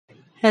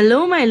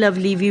Hello, my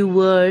lovely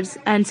viewers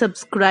and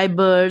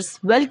subscribers.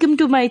 Welcome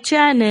to my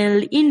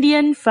channel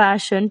Indian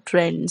Fashion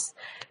Trends.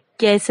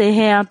 कैसे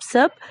हैं आप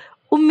सब?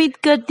 उम्मीद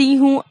करती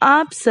हूँ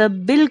आप सब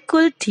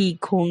बिल्कुल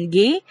ठीक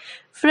होंगे।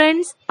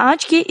 फ्रेंड्स,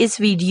 आज के इस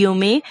वीडियो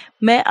में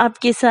मैं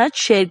आपके साथ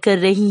शेयर कर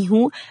रही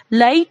हूँ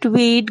light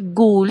weight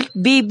gold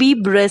baby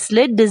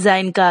bracelet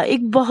design का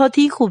एक बहुत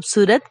ही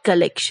खूबसूरत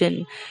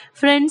कलेक्शन।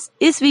 फ्रेंड्स,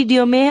 इस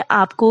वीडियो में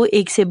आपको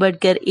एक से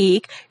बढ़कर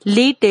एक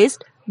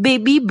लेटेस्ट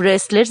बेबी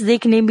ब्रेसलेट्स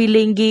देखने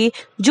मिलेंगे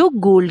जो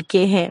गोल्ड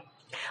के हैं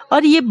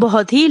और ये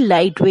बहुत ही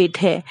लाइट वेट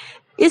है।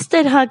 इस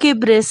तरह के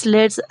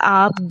ब्रेसलेट्स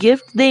आप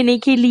गिफ्ट देने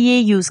के लिए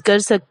यूज़ कर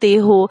सकते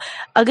हो।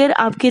 अगर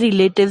आपके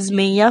रिलेटिव्स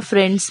में या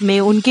फ्रेंड्स में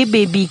उनके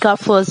बेबी का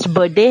फर्स्ट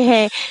बर्थडे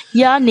है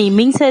या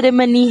नेमिंग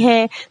सेरेमनी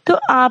है तो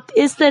आप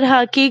इस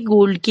तरह के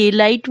गोल्ड के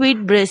लाइट वेट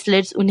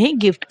ब्रेसलेट्स उन्हें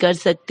गिफ्ट कर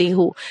सकते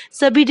हो।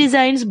 सभी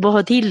डिज़ाइंस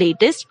बहुत ही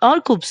लेटेस्ट और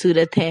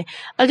खूबसूरत हैं।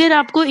 अगर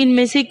आपको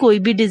इनमें से कोई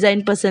भी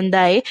डिज़ाइन पसंद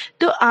आए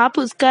तो आप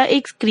उसका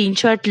एक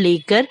स्क्रीनशॉट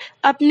लेकर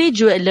अपने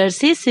ज्वेलर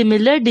से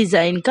सिमिलर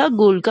डिज़ाइन का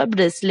गोल्ड का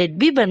ब्रेसलेट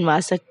भी बनवा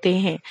सकते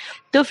हैं।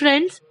 तो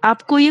फ्रेंड्स,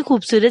 आपको ये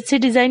खूबसूरत से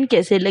डिज़ाइन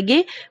कैसे लगे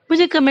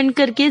मुझे कमेंट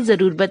करके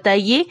ज़रूर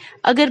बताइए।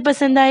 अगर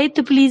पसंद आए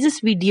तो प्लीज़ इस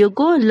वीडियो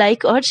को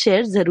लाइक और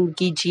शेयर ज़रूर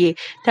कीजिए।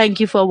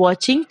 Thank you for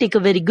watching. Take a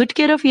very good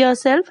care of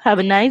yourself. Have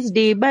a nice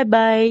day. Bye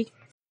bye.